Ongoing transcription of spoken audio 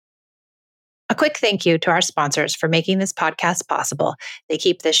quick thank you to our sponsors for making this podcast possible. They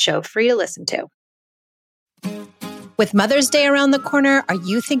keep this show free to listen to. With Mother's Day around the corner, are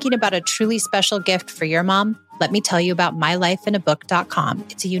you thinking about a truly special gift for your mom? Let me tell you about mylifeinabook.com.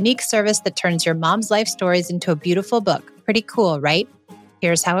 It's a unique service that turns your mom's life stories into a beautiful book. Pretty cool, right?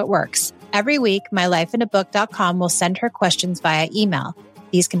 Here's how it works. Every week, mylifeinabook.com will send her questions via email.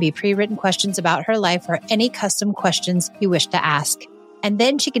 These can be pre-written questions about her life or any custom questions you wish to ask. And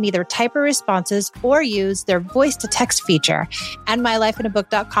then she can either type her responses or use their voice-to-text feature. And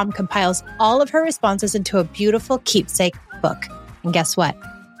mylifeinabook.com compiles all of her responses into a beautiful keepsake book. And guess what?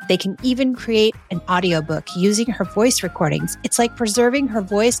 They can even create an audiobook using her voice recordings. It's like preserving her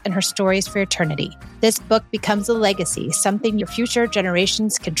voice and her stories for eternity. This book becomes a legacy, something your future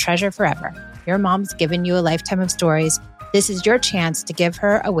generations can treasure forever. Your mom's given you a lifetime of stories. This is your chance to give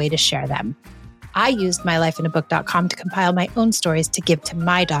her a way to share them. I used mylifeinabook.com to compile my own stories to give to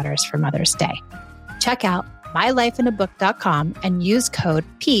my daughters for Mother's Day. Check out mylifeinabook.com and use code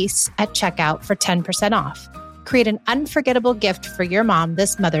PEACE at checkout for 10% off. Create an unforgettable gift for your mom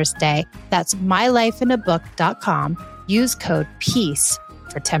this Mother's Day. That's mylifeinabook.com. Use code PEACE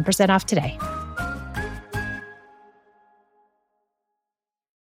for 10% off today.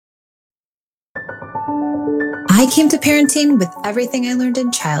 I came to parenting with everything I learned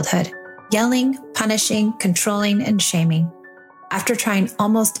in childhood: yelling, punishing, controlling, and shaming. After trying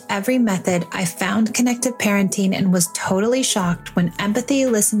almost every method, I found connected parenting and was totally shocked when empathy,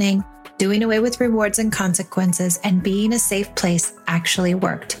 listening, doing away with rewards and consequences, and being a safe place actually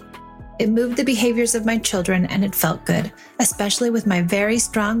worked. It moved the behaviors of my children, and it felt good, especially with my very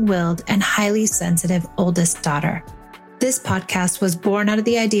strong-willed and highly sensitive oldest daughter. This podcast was born out of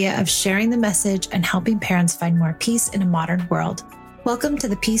the idea of sharing the message and helping parents find more peace in a modern world. Welcome to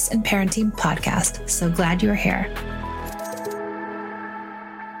the Peace and Parenting Podcast. So glad you're here.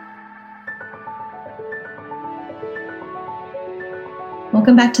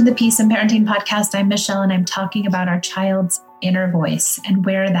 Welcome back to the Peace and Parenting Podcast. I'm Michelle, and I'm talking about our child's inner voice and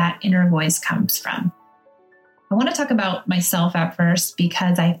where that inner voice comes from. I want to talk about myself at first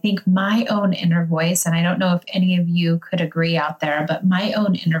because I think my own inner voice, and I don't know if any of you could agree out there, but my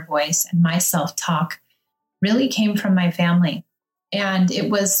own inner voice and my self-talk really came from my family. And it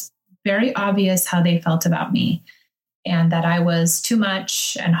was very obvious how they felt about me, and that I was too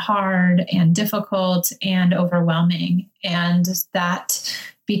much and hard and difficult and overwhelming. And that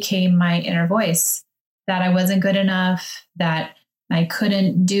became my inner voice, that I wasn't good enough, that I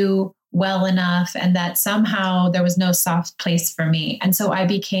couldn't do well enough, and that somehow there was no soft place for me. And so I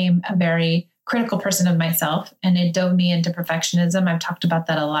became a very critical person of myself, and it dove me into perfectionism. I've talked about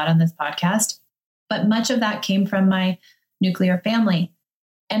that a lot on this podcast, but much of that came from my nuclear family.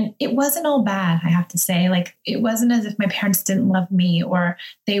 And it wasn't all bad, I have to say. Like, it wasn't as if my parents didn't love me or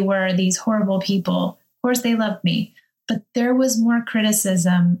they were these horrible people. Of course, they loved me, but there was more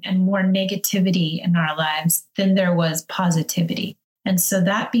criticism and more negativity in our lives than there was positivity. And so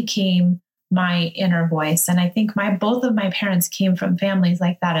that became my inner voice. And I think both of my parents came from families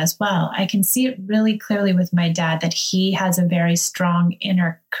like that as well. I can see it really clearly with my dad that he has a very strong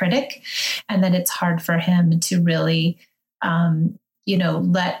inner critic, and that it's hard for him to really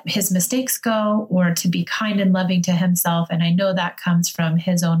let his mistakes go or to be kind and loving to himself. And I know that comes from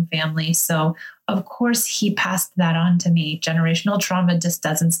his own family. So of course he passed that on to me. Generational trauma just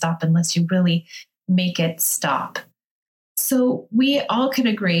doesn't stop unless you really make it stop. So we all can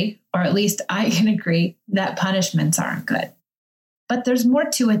agree, or at least I can agree, that punishments aren't good. But there's more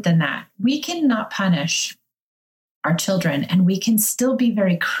to it than that. We cannot punish our children, and we can still be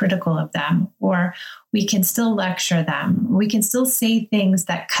very critical of them, or we can still lecture them. We can still say things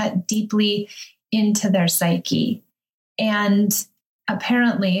that cut deeply into their psyche. And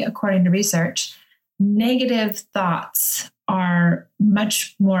apparently, according to research, negative thoughts are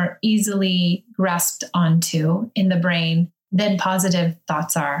much more easily grasped onto in the brain than positive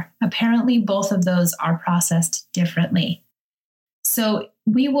thoughts are. Apparently, both of those are processed differently. So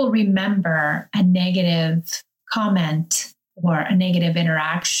we will remember a negative comment or a negative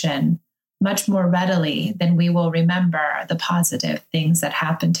interaction much more readily than we will remember the positive things that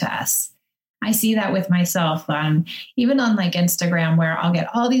happen to us. I see that with myself, even on like Instagram, where I'll get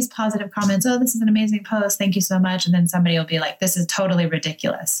all these positive comments. Oh, this is an amazing post. Thank you so much. And then somebody will be like, this is totally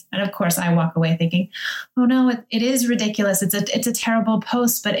ridiculous. And of course I walk away thinking, oh no, it is ridiculous. It's a terrible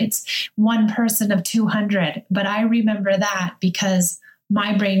post, but it's one person of 200. But I remember that because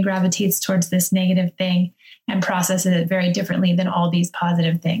my brain gravitates towards this negative thing and processes it very differently than all these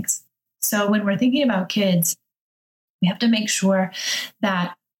positive things. So when we're thinking about kids, we have to make sure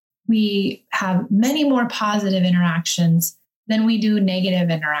that we have many more positive interactions then we do negative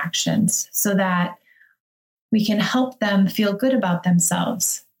interactions so that we can help them feel good about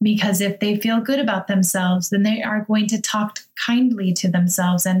themselves. Because if they feel good about themselves, then they are going to talk kindly to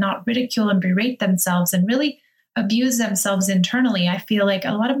themselves and not ridicule and berate themselves and really abuse themselves internally. I feel like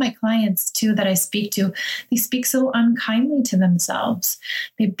a lot of my clients too that I speak to, they speak so unkindly to themselves.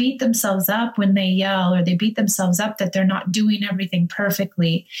 They beat themselves up when they yell, or they beat themselves up that they're not doing everything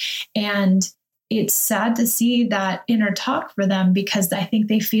perfectly. And it's sad to see that inner talk for them, because I think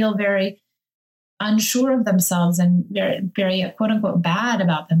they feel very unsure of themselves and very, very quote unquote bad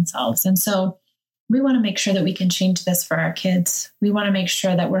about themselves. And so we want to make sure that we can change this for our kids. We want to make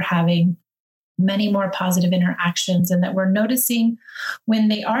sure that we're having many more positive interactions and that we're noticing when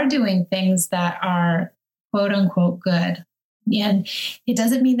they are doing things that are quote unquote good. And it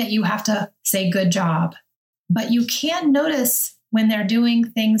doesn't mean that you have to say good job, but you can notice when they're doing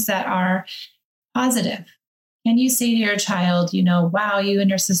things that are positive. Can you say to your child, wow, you and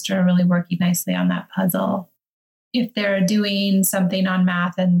your sister are really working nicely on that puzzle? If they're doing something on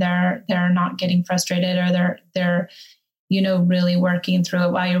math and they're not getting frustrated, or they're really working through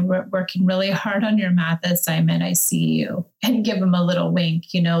it while you're working really hard on your math assignment, I see you, and give them a little wink,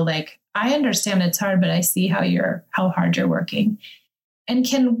 like, I understand it's hard, but I see how hard you're working. And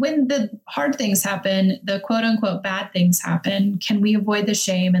when the hard things happen, the quote unquote bad things happen, can we avoid the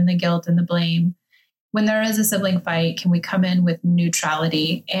shame and the guilt and the blame? When there is a sibling fight, can we come in with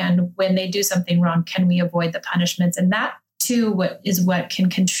neutrality? And when they do something wrong, can we avoid the punishments? And that too, what can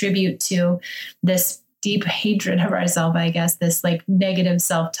contribute to this deep hatred of ourselves, I guess, this like negative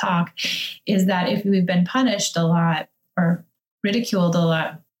self-talk, is that if we've been punished a lot or ridiculed a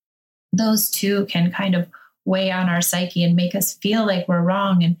lot, those two can kind of weigh on our psyche and make us feel like we're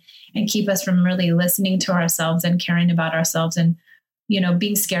wrong, and keep us from really listening to ourselves and caring about ourselves, and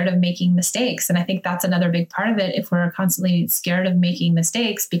being scared of making mistakes. And I think that's another big part of it. If we're constantly scared of making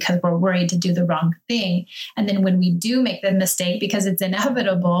mistakes because we're worried to do the wrong thing, and then when we do make the mistake because it's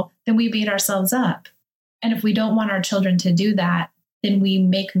inevitable, then we beat ourselves up. And if we don't want our children to do that, then we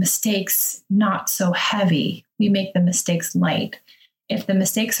make mistakes not so heavy. We make the mistakes light. If the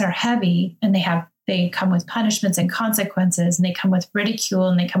mistakes are heavy and they come with punishments and consequences, and they come with ridicule,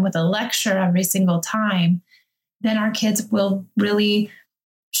 and they come with a lecture every single time, then our kids will really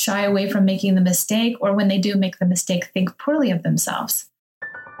shy away from making the mistake, or when they do make the mistake, think poorly of themselves.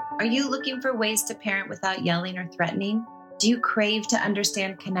 Are you looking for ways to parent without yelling or threatening? Do you crave to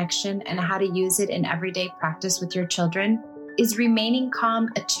understand connection and how to use it in everyday practice with your children? Is remaining calm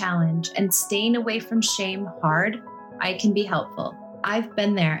a challenge and staying away from shame hard? I can be helpful. I've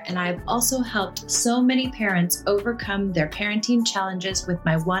been there, and I've also helped so many parents overcome their parenting challenges with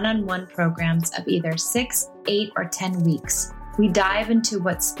my one-on-one programs of either 6, 8, or 10 weeks. We dive into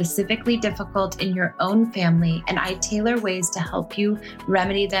what's specifically difficult in your own family, and I tailor ways to help you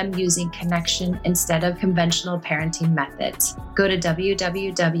remedy them using connection instead of conventional parenting methods. Go to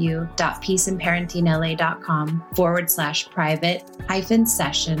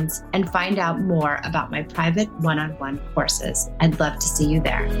www.peaceandparentingla.com/private-sessions and find out more about my private one-on-one courses. I'd love to see you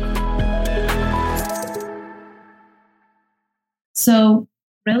there. So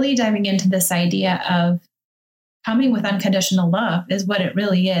really diving into this idea of coming with unconditional love is what it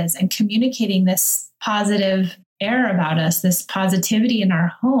really is, and communicating this positive air about us, this positivity in our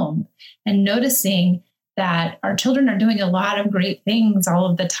home, and noticing that our children are doing a lot of great things all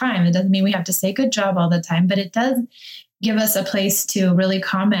of the time. It doesn't mean we have to say good job all the time, but it does give us a place to really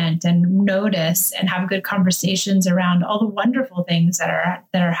comment and notice and have good conversations around all the wonderful things that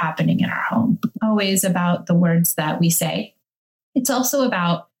are happening in our home. Always about the words that we say. It's also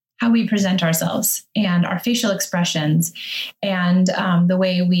about how we present ourselves and our facial expressions, and the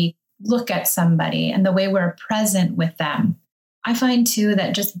way we look at somebody and the way we're present with them. I find too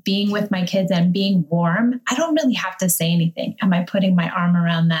that just being with my kids and being warm, I don't really have to say anything. Am I putting my arm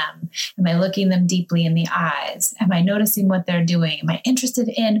around them? Am I looking them deeply in the eyes? Am I noticing what they're doing? Am I interested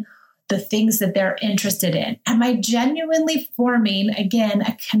in the things that they're interested in? Am I genuinely forming, again,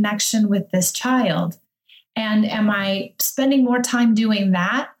 a connection with this child? And am I spending more time doing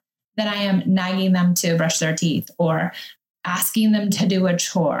that than I am nagging them to brush their teeth, or asking them to do a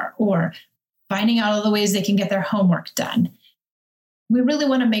chore, or finding out all the ways they can get their homework done? We really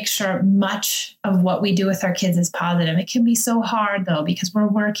want to make sure much of what we do with our kids is positive. It can be so hard though, because we're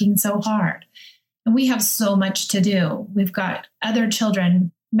working so hard and we have so much to do. We've got other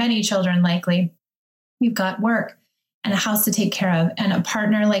children, many children likely. We've got work and a house to take care of, and a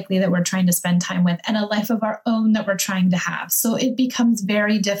partner likely that we're trying to spend time with, and a life of our own that we're trying to have. So it becomes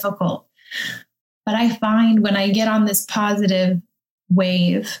very difficult. But I find when I get on this positive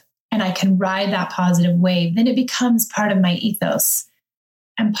wave and I can ride that positive wave, then it becomes part of my ethos.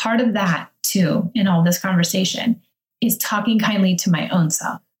 And part of that too, in all this conversation, is talking kindly to my own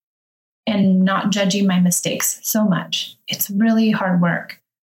self and not judging my mistakes so much. It's really hard work.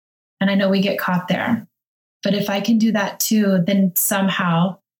 And I know we get caught there. But if I can do that too, then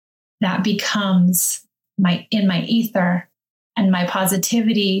somehow that becomes in my ether, and my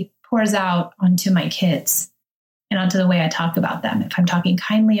positivity pours out onto my kids and onto the way I talk about them. If I'm talking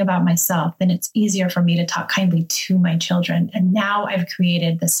kindly about myself, then it's easier for me to talk kindly to my children. And now I've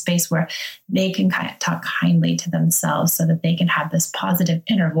created this space where they can kind of talk kindly to themselves so that they can have this positive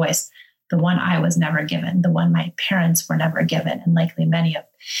inner voice, the one I was never given, the one my parents were never given, and likely many of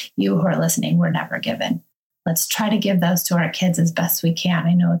you who are listening were never given. Let's try to give those to our kids as best we can.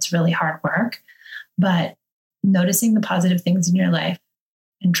 I know it's really hard work, but noticing the positive things in your life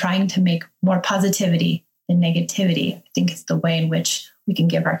and trying to make more positivity than negativity, I think is the way in which we can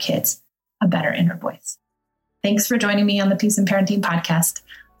give our kids a better inner voice. Thanks for joining me on the Peace and Parenting podcast.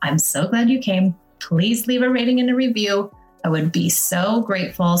 I'm so glad you came. Please leave a rating and a review. I would be so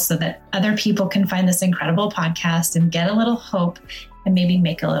grateful so that other people can find this incredible podcast and get a little hope and maybe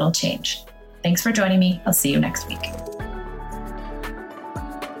make a little change. Thanks for joining me. I'll see you next week.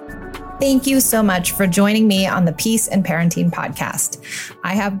 Thank you so much for joining me on the Peace and Parenting podcast.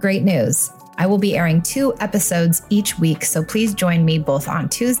 I have great news. I will be airing 2 episodes each week, so please join me both on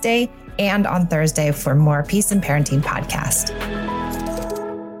Tuesday and on Thursday for more Peace and Parenting podcast.